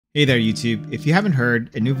Hey there YouTube, if you haven't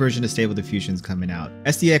heard, a new version of Stable Diffusion is coming out.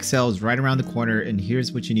 SDXL is right around the corner and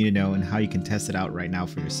here's what you need to know and how you can test it out right now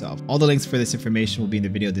for yourself. All the links for this information will be in the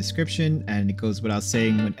video description, and it goes without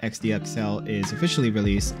saying, when SDXL is officially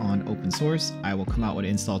released on open source, I will come out with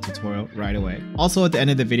an install tutorial right away. Also at the end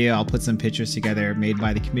of the video, I'll put some pictures together made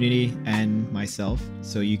by the community and myself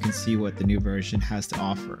so you can see what the new version has to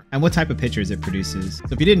offer and what type of pictures it produces. So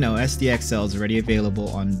if you didn't know, SDXL is already available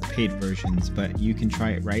on paid versions, but you can try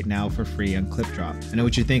it right now for free on ClipDrop. I know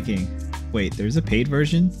what you're thinking. Wait, there's a paid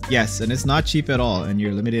version? Yes, and it's not cheap at all, and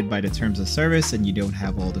you're limited by the terms of service, and you don't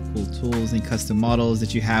have all the cool tools and custom models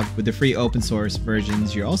that you have with the free open source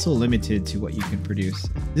versions. You're also limited to what you can produce.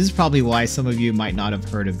 This is probably why some of you might not have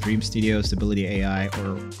heard of Dream Studio, Stability AI,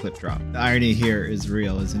 or ClipDrop. The irony here is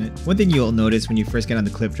real, isn't it? One thing you'll notice when you first get on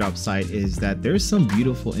the ClipDrop site is that there's some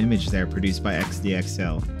beautiful image there produced by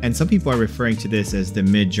SDXL, and some people are referring to this as the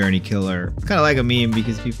Mid-Journey killer. Kind of like a meme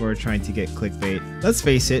because people are trying to get clickbait. Let's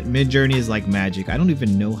face it, Mid-Journey is like magic. I don't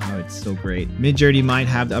even know how it's so great. Mid-Journey might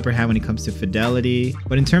have the upper hand when it comes to fidelity,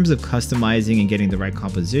 but in terms of customizing and getting the right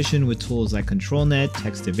composition with tools like ControlNet,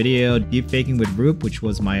 text to video, deepfaking with Roop, which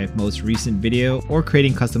was my most recent video, or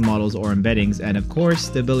creating custom models or embeddings, and of course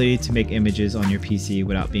the ability to make images on your PC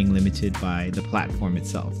without being limited by the platform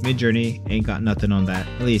itself. Mid-Journey ain't got nothing on that,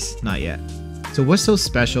 at least not yet. So what's so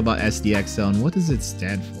special about SDXL and what does it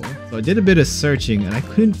stand for? So I did a bit of searching and I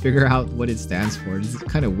couldn't figure out what it stands for. This is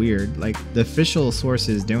kind of weird. Like, the official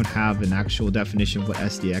sources don't have an actual definition of what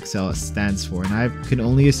SDXL stands for, and I can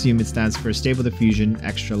only assume it stands for Stable Diffusion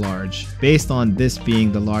Extra Large, based on this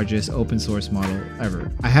being the largest open source model ever.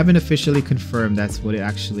 I haven't officially confirmed that's what it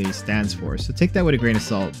actually stands for, so take that with a grain of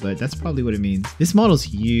salt, but that's probably what it means. This model is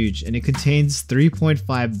huge and it contains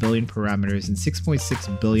 3.5 billion parameters and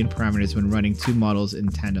 6.6 billion parameters when running two models in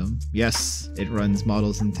tandem. Yes, it runs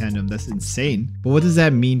models in tandem. That's insane. But what does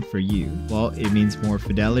that mean for you? Well, it means more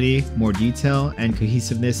fidelity, more detail, and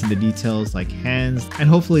cohesiveness in the details like hands, and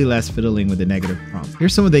hopefully less fiddling with the negative prompt.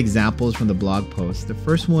 Here's some of the examples from the blog post. The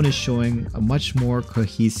first one is showing a much more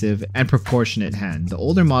cohesive and proportionate hand. The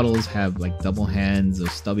older models have like double hands or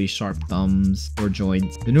stubby sharp thumbs or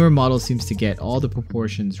joints. The newer model seems to get all the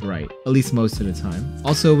proportions right, at least most of the time.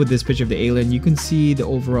 Also, with this picture of the alien, you can see the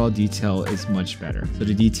overall detail is much better. So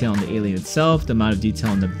the detail on the alien itself, the amount of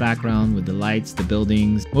detail in the background with the lights, the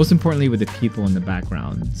buildings, most importantly with the people in the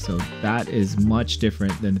background. So that is much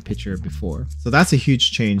different than the picture before. So that's a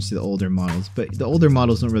huge change to the older models, but the older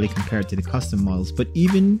models don't really compare to the custom models. But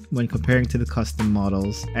even when comparing to the custom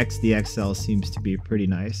models, SDXL seems to be pretty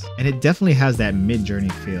nice. And it definitely has that Mid-Journey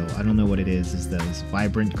feel. I don't know what it is those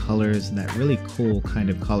vibrant colors and that really cool kind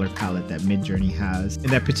of color palette that Mid-Journey has, and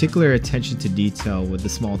that particular attention to detail with the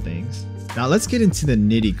small things. Now let's get into the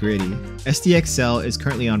nitty gritty. SDXL is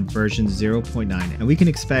currently on version 0.9 and we can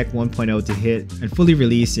expect 1.0 to hit and fully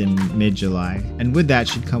release in mid-July. And with that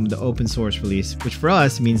should come the open source release, which for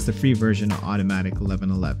us means the free version of Automatic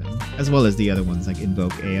 11.11, as well as the other ones like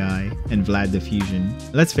Invoke AI and Vlad Diffusion.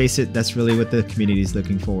 Let's face it, that's really what the community is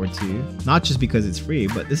looking forward to. Not just because it's free,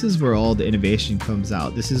 but this is where all the innovation comes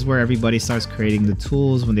out. This is where everybody starts creating the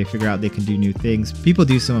tools when they figure out they can do new things. People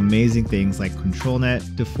do some amazing things like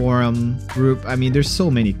ControlNet, the forum, Group. I mean, there's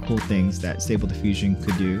so many cool things that Stable Diffusion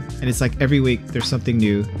could do, and it's like every week there's something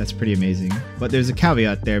new that's pretty amazing. But there's a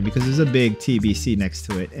caveat there because there's a big TBC next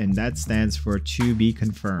to it, and that stands for to be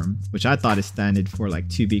confirmed, which I thought it standed for like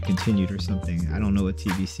to be continued or something. I don't know what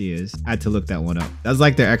TBC is. I had to look that one up. That's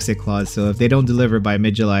like their exit clause, so if they don't deliver by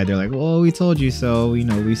mid-July, they're like, well, we told you so, you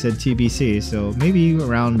know, we said TBC, so maybe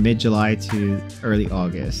around mid-July to early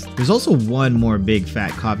August. There's also one more big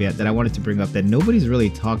fat caveat that I wanted to bring up that nobody's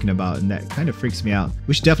really talking about, and that kind of freaks me out.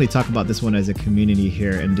 We should definitely talk about this one as a community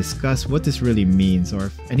here and discuss what this really means, or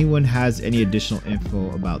if anyone has any additional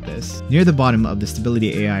info about this. Near the bottom of the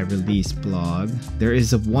Stability AI release blog, there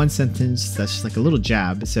is one sentence that's just like a little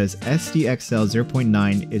jab. It says SDXL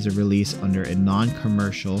 0.9 is a release under a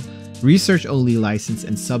non-commercial research-only license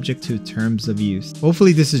and subject to terms of use.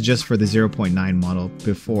 Hopefully this is just for the 0.9 model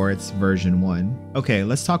before it's version 1. Okay,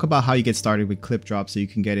 let's talk about how you get started with ClipDrop so you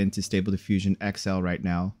can get into Stable Diffusion XL right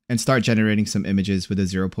now and start generating some images with a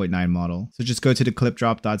 0.9 model. So just go to the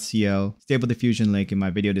clipdrop.co, Stable Diffusion link in my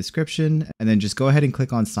video description, and then just go ahead and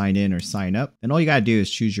click on sign in or sign up. And all you gotta do is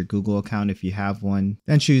choose your Google account if you have one,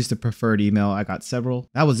 then choose the preferred email. I got several.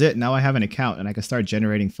 That was it. Now I have an account and I can start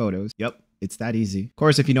generating photos. Yep. It's that easy. Of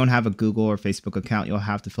course, if you don't have a Google or Facebook account, you'll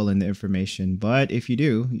have to fill in the information. But if you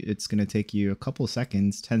do, it's going to take you a couple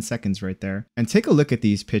seconds, 10 seconds right there. And take a look at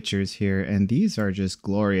these pictures here. And these are just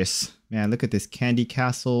glorious. Man, look at this candy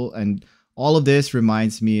castle and All of this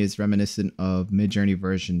reminds me is reminiscent of Midjourney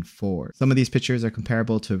version 4. Some of these pictures are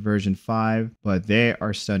comparable to version 5, but they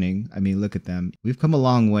are stunning. I mean, look at them. We've come a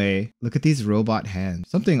long way. Look at these robot hands.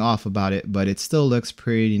 Something off about it, but it still looks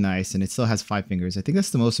pretty nice, and it still has 5 fingers. I think that's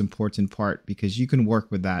the most important part because you can work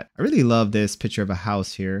with that. I really love this picture of a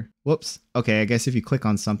house here. Whoops. Okay, I guess if you click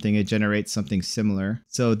on something, it generates something similar.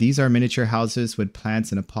 So these are miniature houses with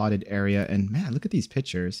plants in a potted area. And man, look at these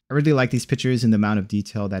pictures. I really like these pictures and the amount of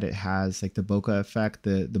detail that it has, like the bokeh effect,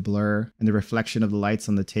 the blur, and the reflection of the lights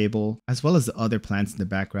on the table, as well as the other plants in the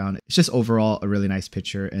background. It's just overall a really nice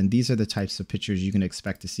picture. And these are the types of pictures you can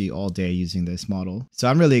expect to see all day using this model. So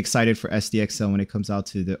I'm really excited for SDXL when it comes out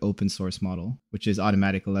to the open source model, which is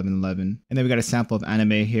automatic 1111. And then we got a sample of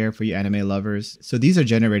anime here for you anime lovers. So these are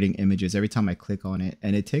generating images every time I click on it,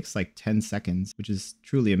 and it takes like 10 seconds, which is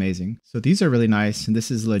truly amazing. So these are really nice, and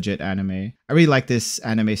this is legit anime. I really like this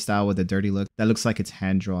anime style with a dirty look that looks like it's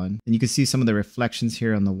hand drawn, and you can see some of the reflections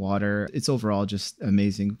here on the water. It's overall just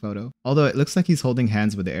amazing photo, although it looks like he's holding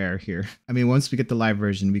hands with the air here. I mean, once we get the live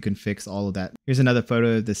version, we can fix all of that. Here's another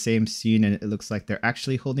photo of the same scene, and it looks like they're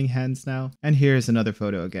actually holding hands now. And here's another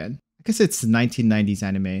photo again. I guess it's 1990s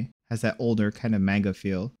anime. Has that older kind of manga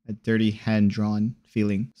feel, a dirty hand-drawn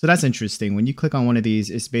feeling. So that's interesting. When you click on one of these,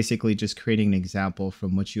 it's basically just creating an example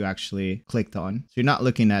from what you actually clicked on. So you're not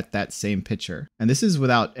looking at that same picture. And this is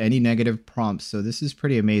without any negative prompts. So this is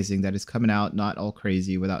pretty amazing that it's coming out not all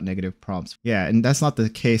crazy without negative prompts. Yeah, and that's not the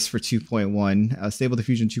case for 2.1. Stable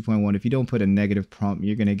Diffusion 2.1, if you don't put a negative prompt,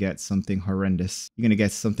 you're going to get something horrendous. You're going to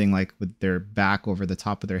get something like with their back over the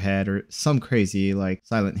top of their head or some crazy like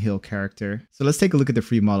Silent Hill character. So let's take a look at the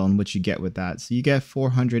free model and what you get with that. So you get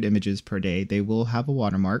 400 images per day. They will have a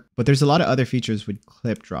watermark, but there's a lot of other features with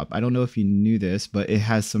ClipDrop. I don't know if you knew this, but it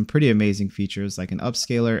has some pretty amazing features like an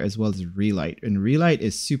upscaler as well as Relight. And Relight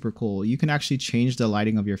is super cool. You can actually change the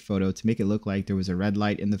lighting of your photo to make it look like there was a red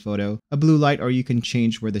light in the photo, a blue light, or you can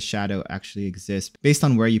change where the shadow actually exists based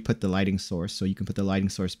on where you put the lighting source. So you can put the lighting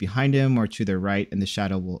source behind him or to the right, and the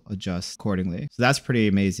shadow will adjust accordingly. So that's pretty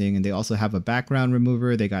amazing. And they also have a background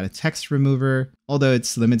remover. They got a text remover, although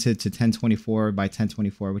it's limited to 1024 by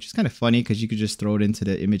 1024, which is kind of funny because you could just throw it into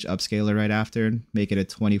the image upscaler right after and make it a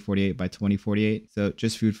 2048 by 2048. So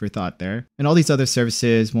just food for thought there. And all these other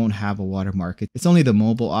services won't have a watermark. It's only the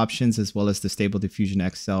mobile options as well as the Stable Diffusion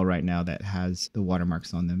XL right now that has the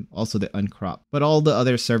watermarks on them. Also the uncrop. But all the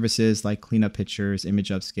other services like cleanup pictures, image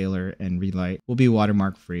upscaler, and Relight will be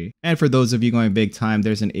watermark free. And for those of you going big time,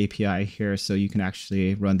 there's an API here so you can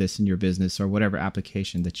actually run this in your business or whatever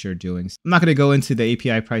application that you're doing. I'm not going to go into the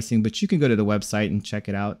API pricing, but you can go to the website and check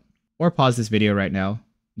it out, or pause this video right now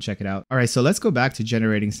and check it out. All right, so let's go back to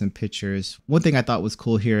generating some pictures. One thing I thought was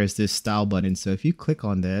cool here is this style button. So if you click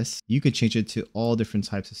on this, you could change it to all different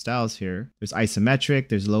types of styles here. There's isometric,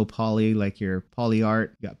 there's low poly, like your poly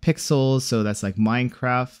art. You got pixels, so that's like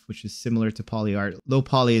Minecraft, which is similar to poly art. Low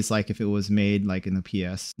poly is like if it was made like in the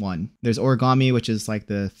PS1. There's origami, which is like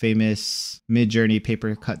the famous Midjourney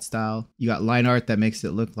paper cut style. You got line art that makes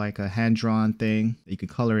it look like a hand-drawn thing that you could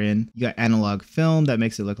color in. You got analog film that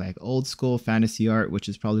makes it look like old school fantasy art, which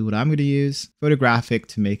is probably what I'm going to use. Photographic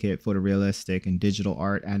to make it photorealistic, and digital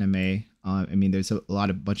art, anime. I mean, there's a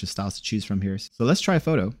bunch of styles to choose from here. So let's try a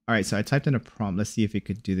photo. All right, so I typed in a prompt. Let's see if it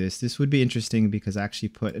could do this. This would be interesting because I actually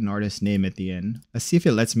put an artist's name at the end. Let's see if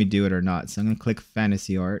it lets me do it or not. So I'm going to click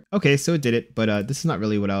fantasy art. Okay, so it did it, but this is not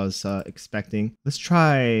really what I was expecting. Let's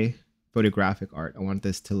try photographic art. I want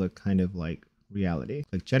this to look kind of like reality.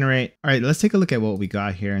 Click generate. All right, let's take a look at what we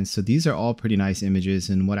got here. And so these are all pretty nice images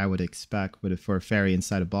and what I would expect for a fairy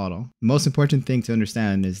inside a bottle. The most important thing to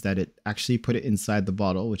understand is that it actually put it inside the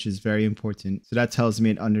bottle, which is very important. So that tells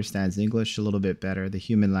me it understands English a little bit better, the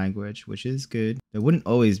human language, which is good. That wouldn't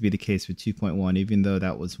always be the case with 2.1, even though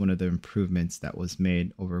that was one of the improvements that was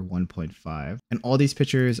made over 1.5. And all these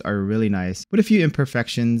pictures are really nice, with a few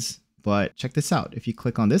imperfections. But check this out. If you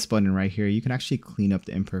click on this button right here, you can actually clean up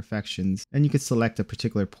the imperfections, and you could select a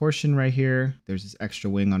particular portion right here. There's this extra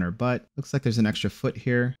wing on her butt. Looks like there's an extra foot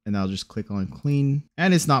here, and I'll just click on clean,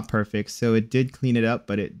 and it's not perfect. So it did clean it up,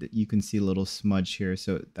 but you can see a little smudge here.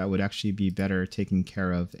 So that would actually be better taken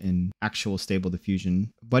care of in actual Stable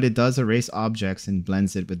Diffusion, but it does erase objects and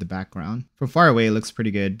blends it with the background. From far away, it looks pretty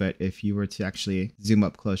good, but if you were to actually zoom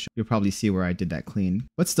up close, you'll probably see where I did that clean.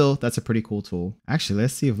 But still, that's a pretty cool tool. Actually,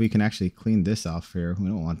 let's see if we can actually clean this off here. We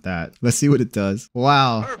don't want that. Let's see what it does.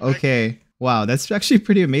 Wow. Perfect. Okay. Wow, that's actually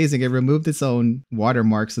pretty amazing. It removed its own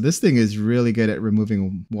watermark. So this thing is really good at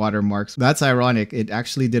removing watermarks. That's ironic. It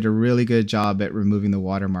actually did a really good job at removing the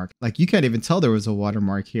watermark. Like you can't even tell there was a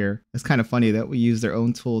watermark here. It's kind of funny that we use their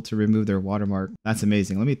own tool to remove their watermark. That's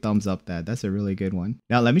amazing. Let me thumbs up that. That's a really good one.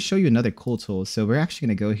 Now let me show you another cool tool. So we're actually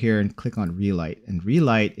going to go here and click on Relight, and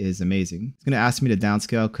Relight is amazing. It's going to ask me to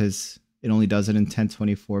downscale because it only does it in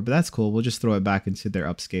 1024, but that's cool. We'll just throw it back into their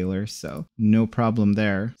upscaler, so no problem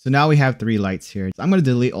there. So now we have 3 lights here. So I'm going to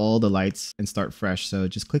delete all the lights and start fresh. So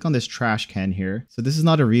just click on this trash can here. So this is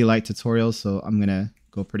not a Relight tutorial, so I'm going to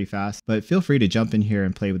go pretty fast, but feel free to jump in here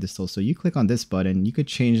and play with this tool. So you click on this button, you could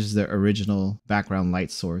change the original background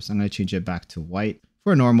light source. I'm going to change it back to white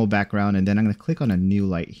for a normal background, and then I'm going to click on a new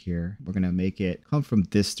light here. We're going to make it come from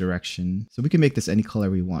this direction. So we can make this any color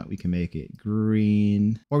we want. We can make it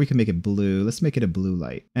green, or we can make it blue. Let's make it a blue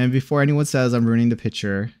light. And before anyone says I'm ruining the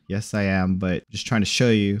picture, yes I am, but just trying to show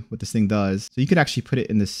you what this thing does. So you could actually put it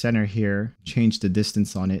in the center here, change the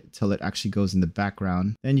distance on it till it actually goes in the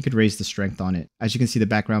background. Then you could raise the strength on it. As you can see, the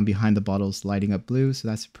background behind the bottle is lighting up blue, so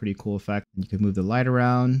that's a pretty cool effect. You can move the light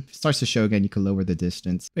around. If it starts to show again, you can lower the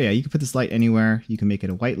distance. But yeah, you can put this light anywhere. You can make it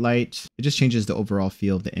a white light. It just changes the overall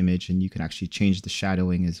feel of the image, and you can actually change the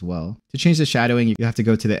shadowing as well. To change the shadowing, you have to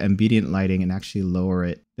go to the ambient lighting and actually lower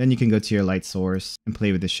it. Then you can go to your light source and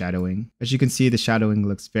play with the shadowing. As you can see, the shadowing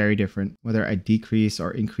looks very different. Whether I decrease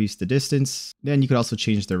or increase the distance, then you could also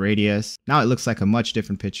change the radius. Now it looks like a much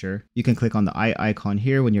different picture. You can click on the eye icon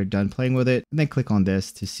here when you're done playing with it, and then click on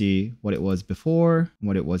this to see what it was before and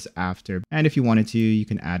what it was after. And if you wanted to, you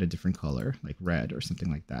can add a different color like red or something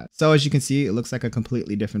like that. So as you can see, it looks like a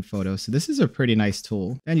completely different photo. So this is a pretty nice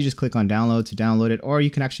tool. And you just click on download to download it, or you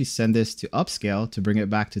can actually send this to upscale to bring it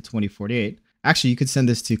back to 2048. Actually, you could send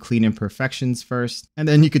this to clean imperfections first, and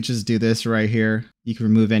then you could just do this right here. You can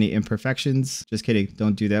remove any imperfections. Just kidding,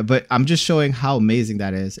 don't do that. But I'm just showing how amazing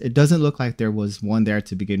that is. It doesn't look like there was one there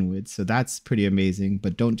to begin with, so that's pretty amazing,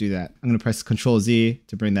 but don't do that. I'm gonna press Ctrl Z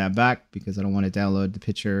to bring that back because I don't want to download the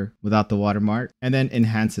picture without the watermark, and then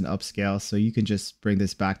enhance and upscale. So you can just bring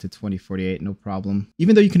this back to 2048, no problem.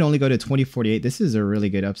 Even though you can only go to 2048, this is a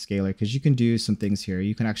really good upscaler because you can do some things here.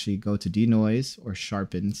 You can actually go to denoise or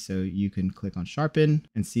sharpen. So you can click on sharpen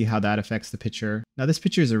and see how that affects the picture. Now this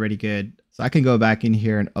picture is already good. So I can go back in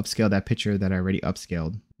here and upscale that picture that I already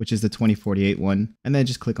upscaled, which is the 2048 one, and then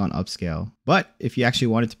just click on upscale. But if you actually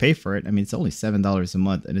wanted to pay for it, I mean, it's only $7 a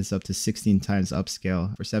month and it's up to 16 times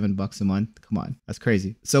upscale for $7 a month. Come on, that's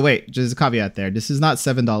crazy. So wait, just a caveat there. This is not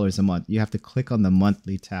 $7 a month. You have to click on the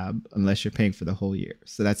monthly tab unless you're paying for the whole year.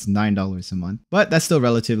 So that's $9 a month, but that's still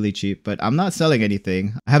relatively cheap. But I'm not selling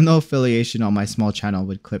anything. I have no affiliation on my small channel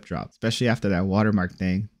with ClipDrop, especially after that watermark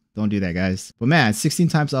thing. Don't do that, guys. But man, 16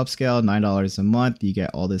 times upscale, $9 a month. You get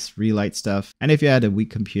all this Relight stuff. And if you had a weak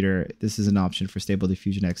computer, this is an option for Stable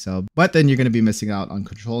Diffusion XL. But then you're going to be missing out on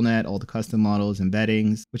ControlNet, all the custom models,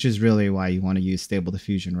 embeddings, which is really why you want to use Stable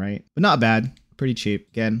Diffusion, right? But not bad. Pretty cheap.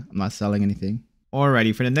 Again, I'm not selling anything.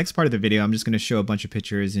 Alrighty, for the next part of the video, I'm just going to show a bunch of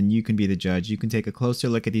pictures and you can be the judge. You can take a closer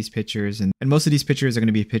look at these pictures, and most of these pictures are going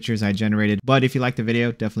to be pictures I generated. But if you like the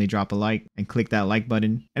video, definitely drop a like and click that like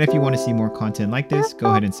button. And if you want to see more content like this, go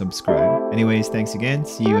ahead and subscribe. Anyways, thanks again.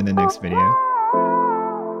 See you in the next video.